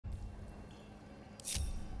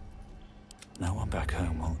No one back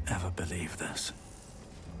home will ever believe this.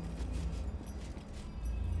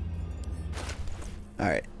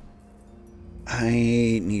 Alright. I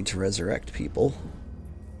need to resurrect people.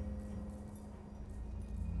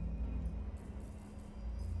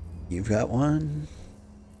 You've got one.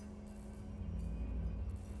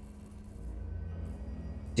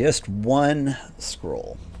 Just one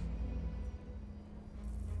scroll.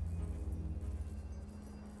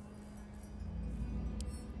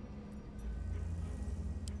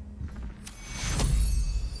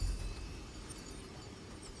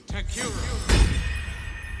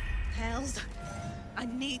 Hells, I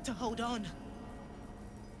need to hold on.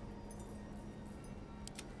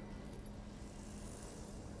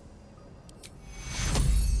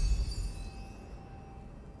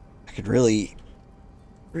 I could really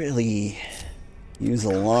use a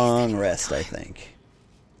long rest, I think.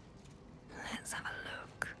 Let's have a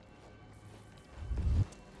look.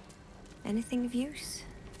 Anything of use?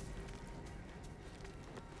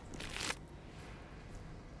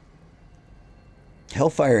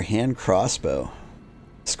 Hellfire hand crossbow.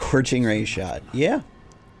 Scorching ray shot. Yeah.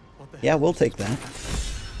 Yeah, we'll take that.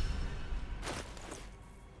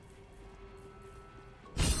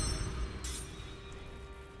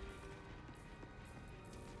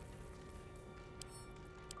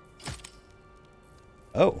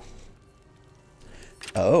 Oh.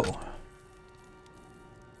 Oh.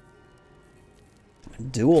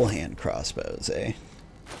 Dual hand crossbows, eh?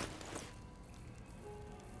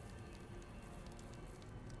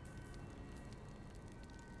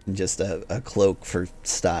 Just a cloak for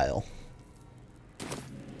style.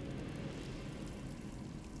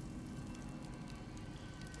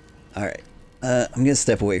 Alright. I'm going to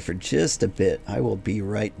step away for just a bit. I will be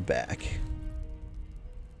right back.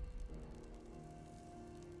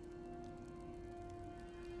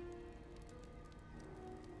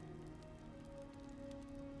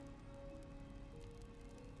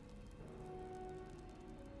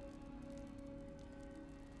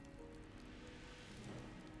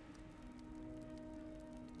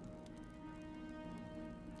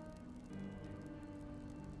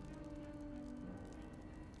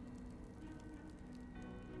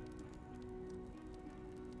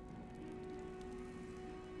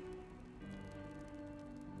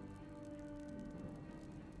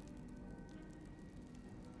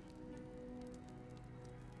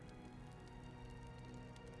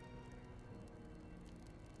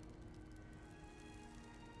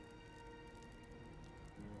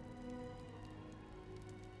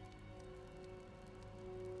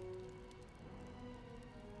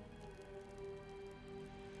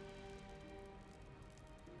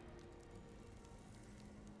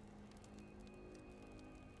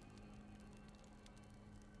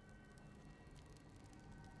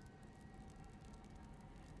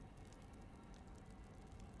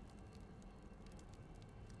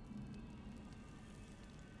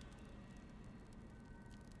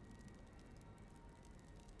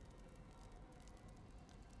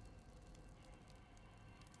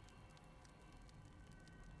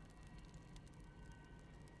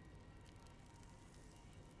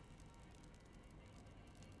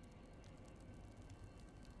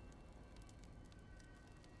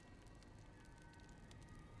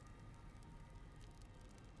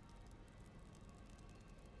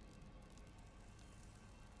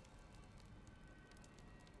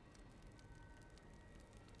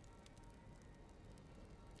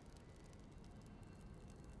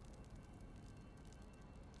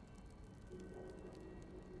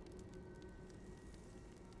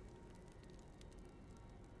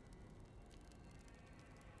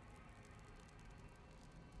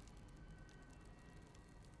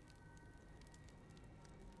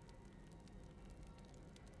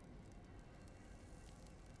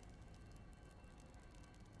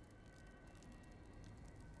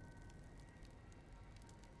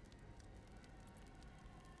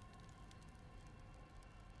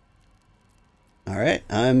 Alright,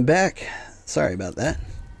 I'm back. Sorry about that.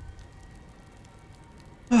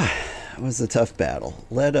 It was a tough battle.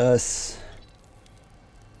 Let us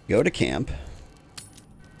go to camp.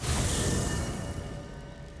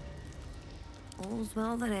 All's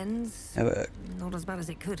well that ends. Have a Not as bad as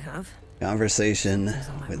it could have. conversation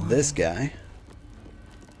with this guy.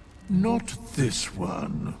 Not this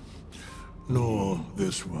one, nor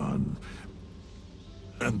this one,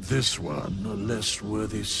 and this one are less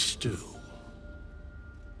worthy still.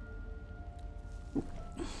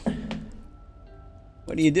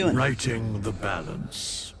 What are you doing? Righting the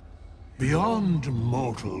balance. Beyond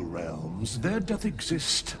mortal realms, there doth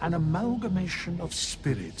exist an amalgamation of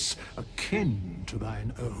spirits akin to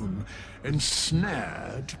thine own,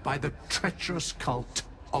 ensnared by the treacherous cult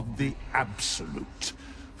of the Absolute,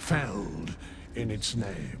 felled in its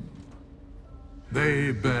name.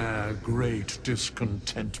 They bear great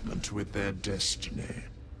discontentment with their destiny.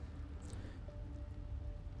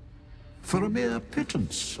 For a mere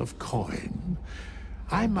pittance of coin,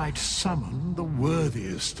 I might summon the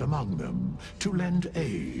worthiest among them to lend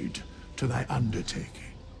aid to thy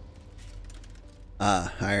undertaking.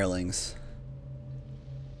 Ah, hirelings.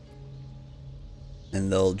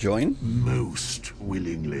 And they'll join? Most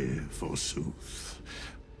willingly, forsooth.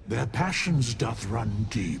 Their passions doth run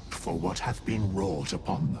deep for what hath been wrought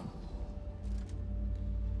upon them.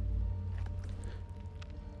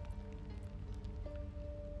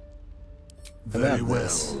 Very well.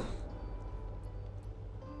 This?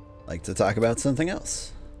 Like to talk about something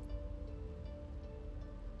else.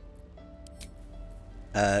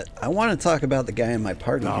 I want to talk about the guy in my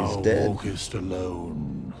party who's dead. Thou walkest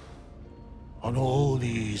alone. On all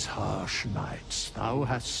these harsh nights, thou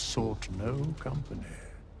hast sought no company.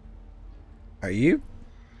 Are you?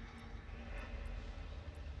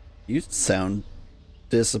 You sound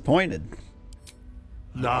disappointed.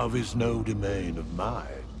 Love is no domain of mine,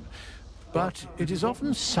 but it is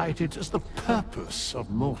often cited as the purpose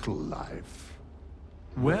of mortal life.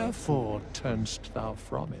 Wherefore turnst thou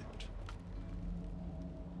from it?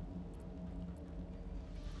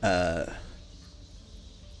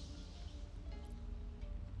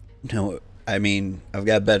 No, I mean, I've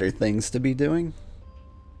got better things to be doing.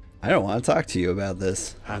 I don't want to talk to you about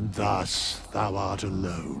this. And thus thou art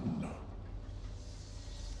alone.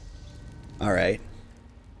 All right.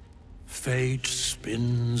 Fate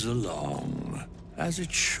spins along, as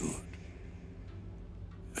it should.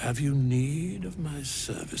 Have you need of my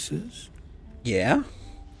services? Yeah?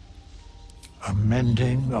 A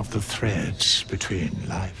mending of the threads between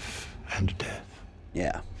life and death.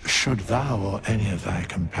 Yeah. Should thou or any of thy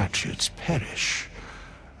compatriots perish,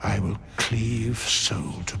 I will cleave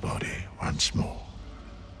soul to body once more.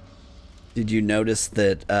 Did you notice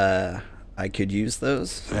that I could use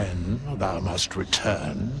those? Then thou must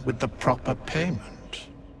return with the proper payment.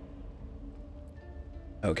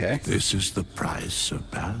 Okay. This is the price of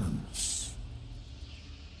balance.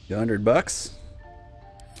 $200?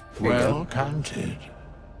 Well counted.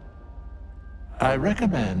 I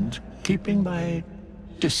recommend keeping thy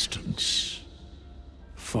distance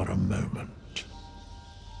for a moment.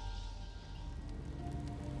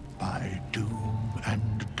 By doom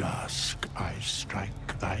and dusk I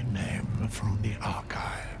strike thy name from the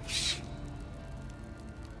archives.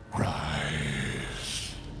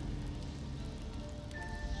 Rise.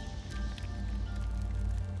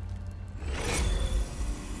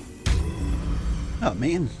 Oh,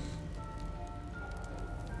 man.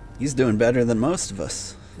 He's doing better than most of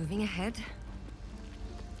us. Moving ahead.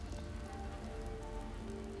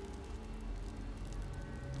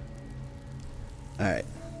 All right.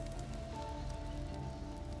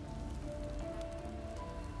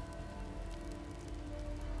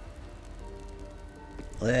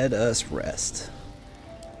 Let us rest.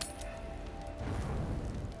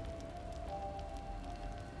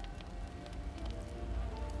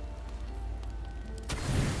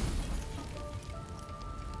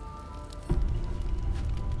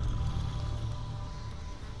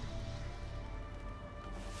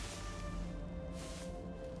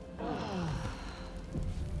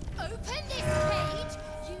 Open this page,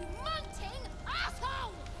 you munting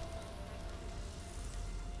asshole!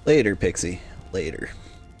 Later, Pixie. Later.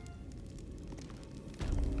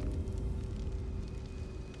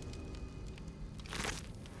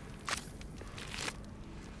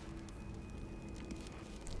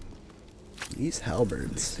 These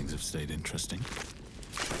halberds. These things have stayed interesting.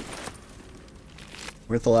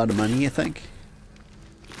 Worth a lot of money, you think?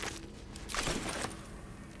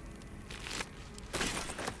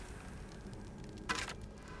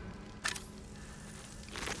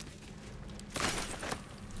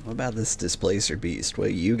 What about this displacer beast?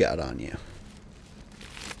 What you got on you?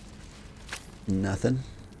 Nothing?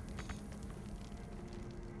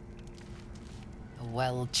 A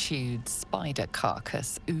well-chewed spider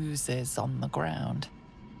carcass oozes on the ground.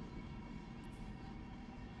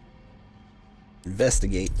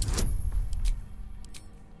 Investigate.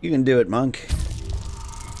 You can do it, Munk.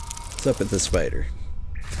 What's up with the spider?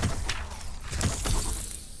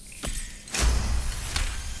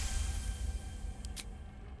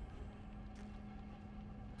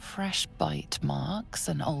 Fresh bite marks,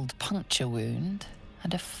 an old puncture wound,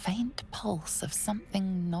 and a faint pulse of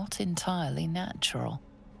something not entirely natural.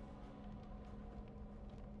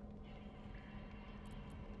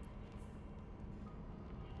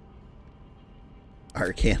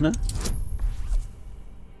 Arcana?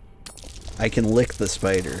 I can lick the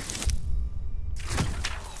spider.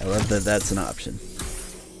 I love that that's an option.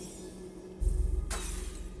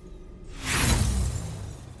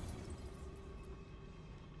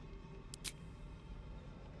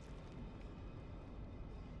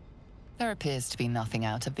 There appears to be nothing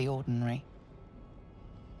out of the ordinary.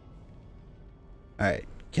 Alright,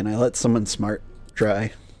 can I let someone smart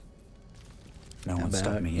try? No How one stopped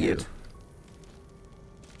about me you? yet.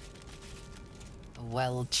 A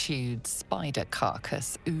well-chewed spider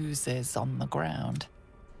carcass oozes on the ground.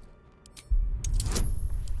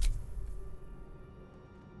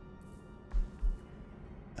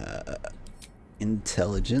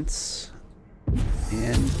 Intelligence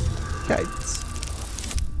and guidance.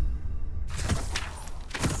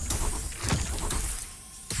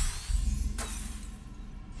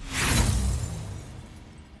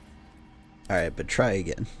 Alright, but try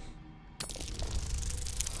again.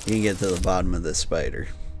 You can get to the bottom of this spider.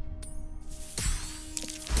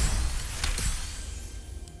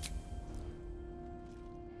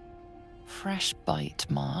 Fresh bite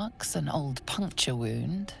marks, an old puncture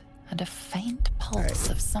wound, and a faint pulse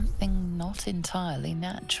of something not entirely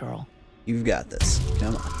natural. You've got this.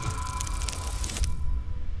 Come on.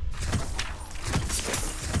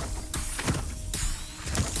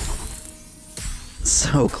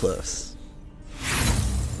 So close.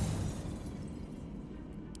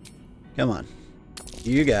 Come on.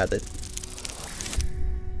 You got it.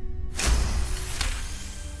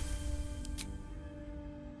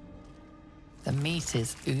 The meat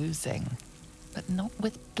is oozing, but not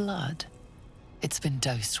with blood. It's been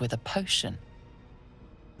dosed with a potion.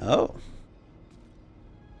 Oh.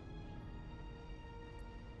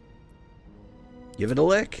 Give it a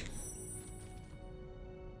lick.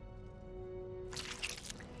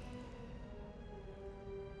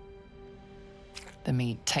 The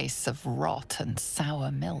meat tastes of rot and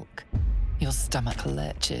sour milk. Your stomach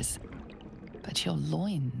lurches, but your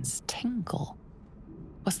loins tingle.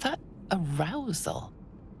 Was that arousal?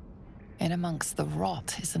 In amongst the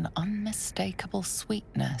rot is an unmistakable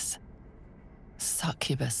sweetness.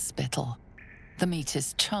 Succubus spittle. The meat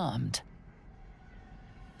is charmed.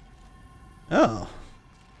 Oh.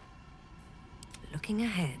 Looking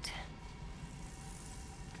ahead.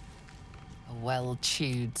 A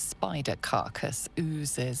well-chewed spider carcass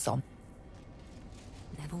oozes on.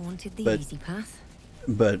 Never wanted the But- easy path.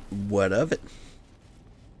 But what of it?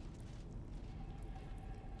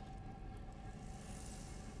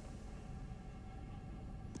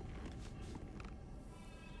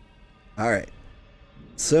 Alright.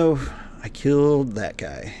 So, I killed that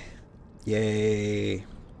guy. Yay.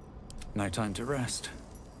 No time to rest.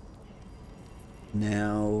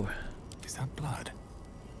 Now... Is that blood?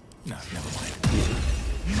 No, never mind.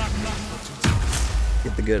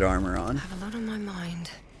 Get the good armor I on. have a lot on my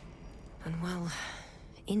mind. And well,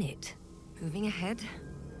 in it. Moving ahead.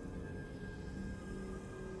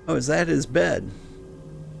 Oh, is that his bed?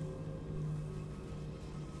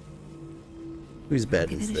 Whose bed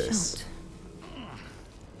Give is it a this? shot.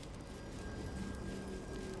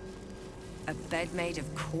 A bed made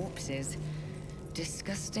of corpses.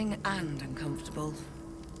 Disgusting and uncomfortable.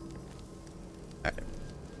 Alright.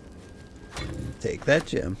 Take that,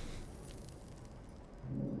 Jim.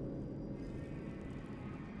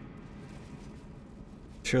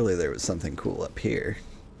 Surely there was something cool up here.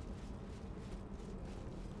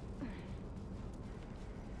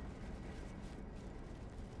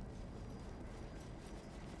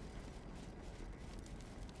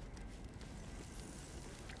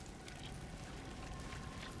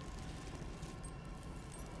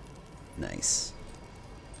 Nice.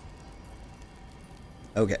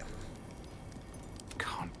 Okay.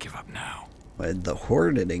 Can't give up now. What did the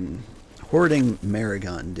hoarding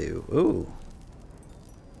Maragon do? Ooh.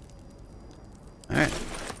 Alright.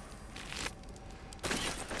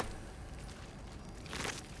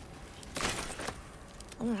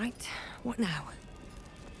 All right, what now?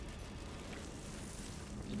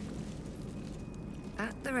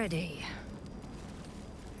 At the ready.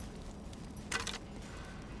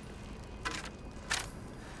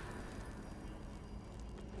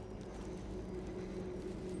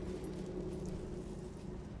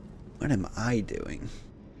 What am I doing?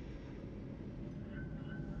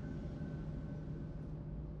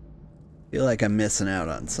 Feel like I'm missing out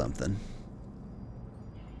on something.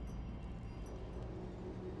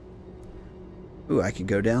 Ooh, I could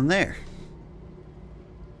go down there.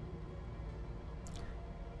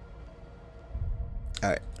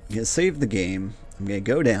 Alright, I'm gonna save the game. I'm gonna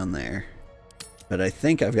go down there. But I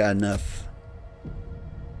think I've got enough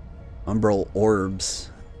umbral orbs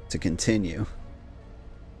to continue.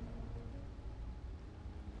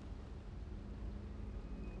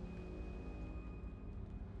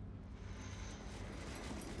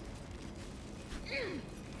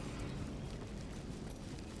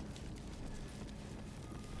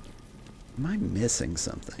 Am I missing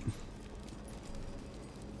something?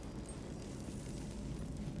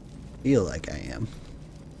 Feel like I am.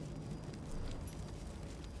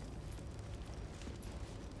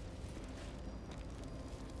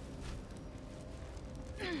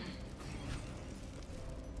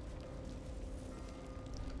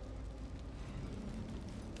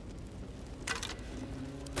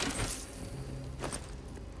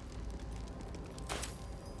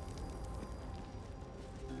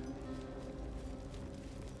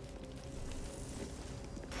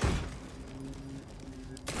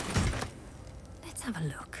 Let's have a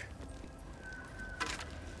look.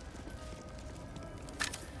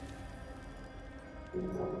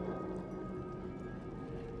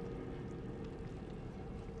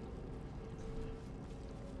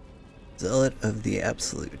 Zealot of the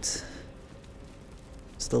Absolute.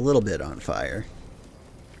 Just a little bit on fire.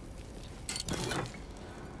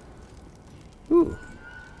 Ooh.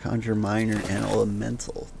 Conjure Minor and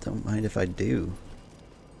Elemental. Don't mind if I do.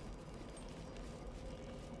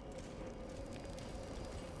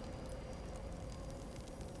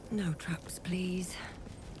 No traps, please.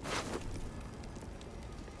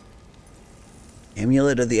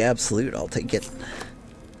 Amulet of the Absolute. I'll take it.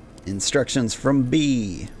 Instructions from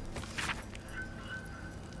B.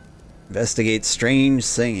 Investigate strange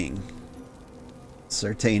singing.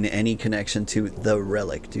 Ascertain any connection to the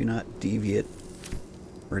relic. Do not deviate.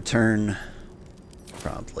 Return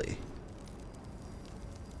promptly.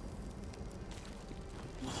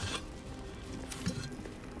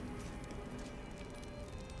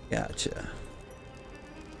 Gotcha.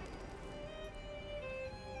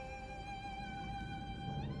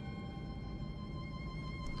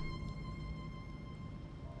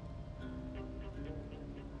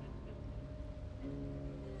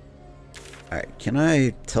 Alright, can I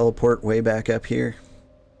teleport way back up here?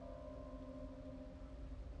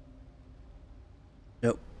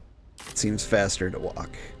 Nope. Seems faster to walk.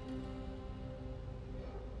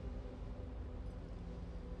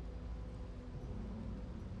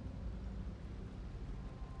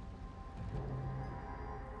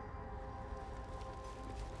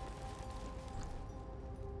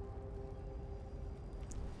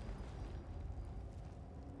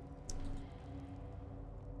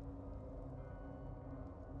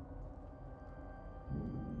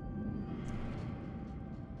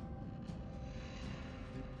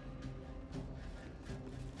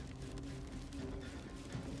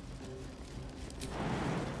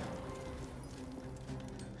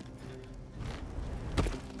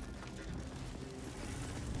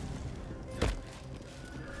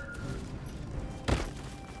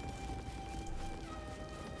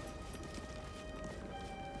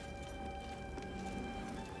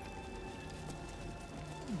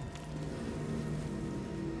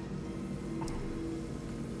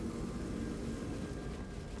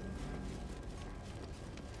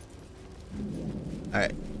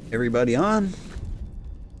 Alright, everybody on.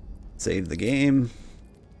 Save the game.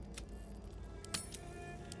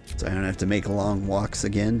 So I don't have to make long walks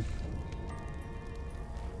again.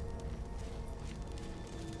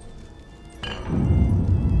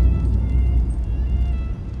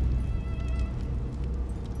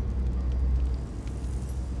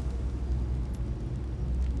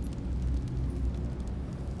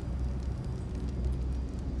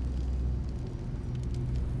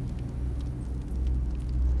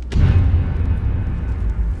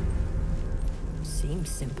 Seems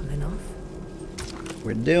simple enough.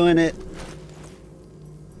 We're doing it.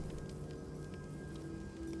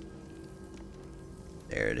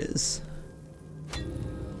 There it is.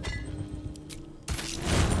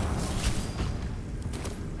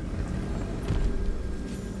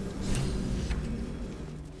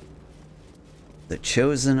 The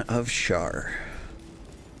Chosen of Shar.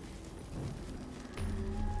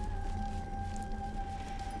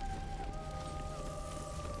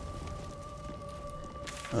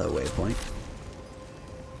 Another waypoint.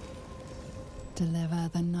 Deliver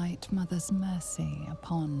the Night Mother's mercy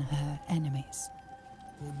upon her enemies.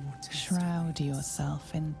 Shroud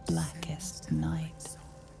yourself in blackest night.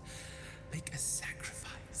 Make a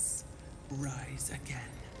sacrifice. Rise again.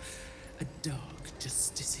 A dark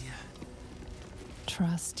justiciar.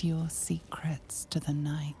 Trust your secrets to the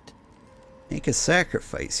night. Make a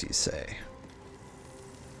sacrifice, you say?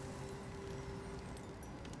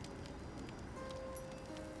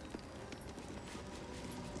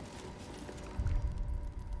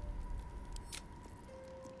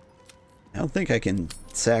 I don't think I can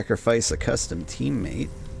sacrifice a custom teammate.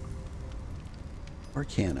 Or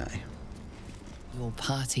can I? Your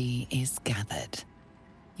party is gathered.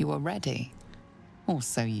 You are ready. Or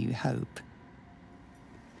so you hope.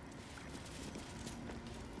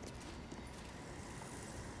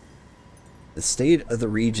 The state of the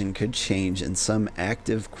region could change and some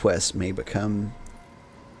active quests may become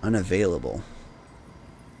unavailable.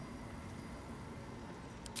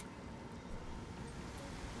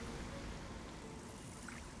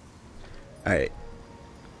 Alright.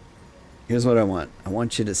 Here's what I want. I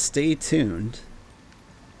want you to stay tuned.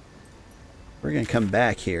 We're going to come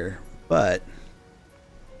back here, but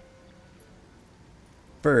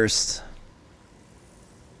first,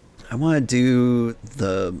 I want to do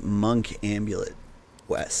the Munk Amulet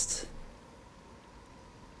quest.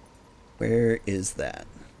 Where is that?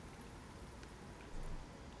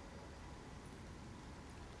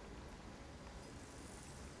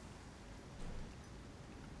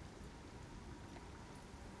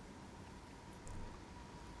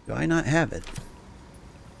 Do I not have it?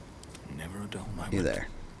 Never a dull moment. You there?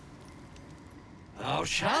 Thou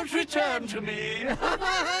shalt return to me.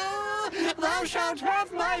 Thou shalt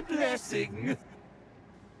have my blessing.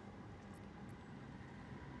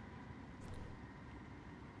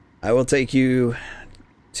 I will take you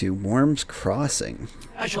to Worm's Crossing.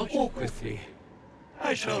 I shall walk with thee.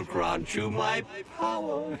 I shall grant you my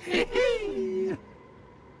power.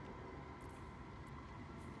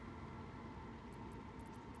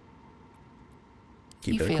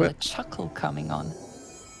 Keep You it feel equipped. a chuckle coming on,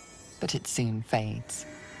 but it soon fades.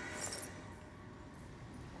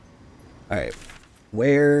 Alright.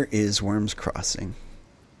 Where is Worm's Crossing?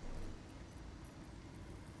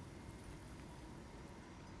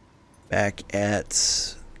 Back at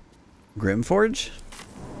Grimforge?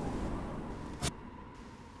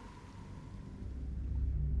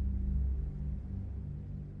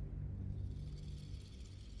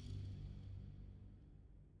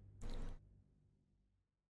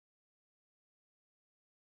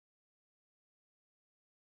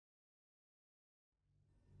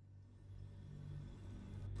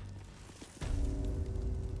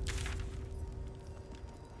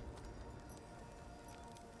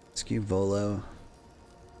 Skew Volo.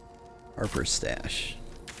 Harper Stash.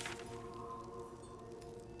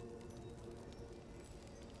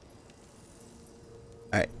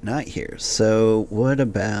 Alright, not here. So what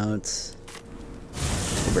about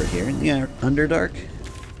over here in the Underdark?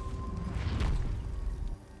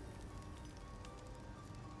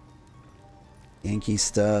 Yankee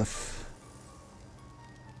stuff.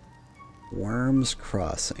 Worm's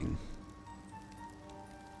Crossing.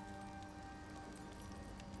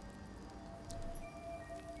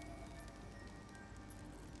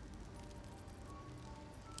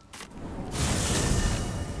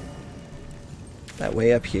 That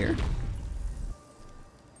way up here.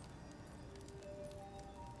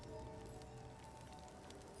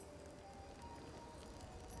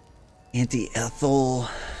 Auntie Ethel.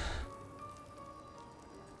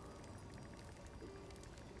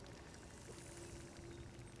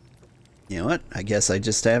 You know what? I guess I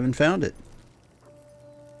just haven't found it.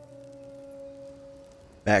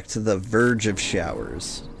 Back to the Verge of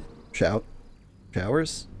Showers.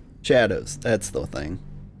 Showers? Shadows. That's the thing.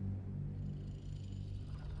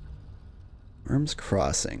 Worm's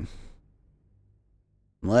Crossing.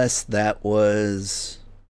 Unless that was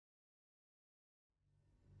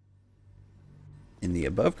in the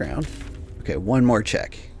above ground. Okay, one more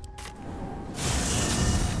check.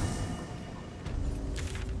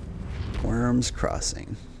 Worm's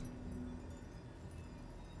Crossing.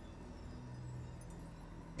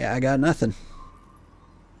 Yeah, I got nothing.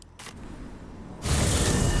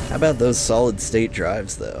 How about those solid state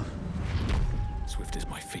drives, though? Swift as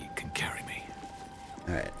my feet can carry me.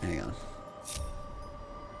 Alright, hang on.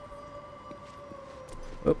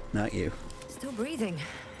 Oh, not you. Still breathing,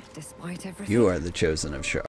 despite everything. You are the chosen of Shar.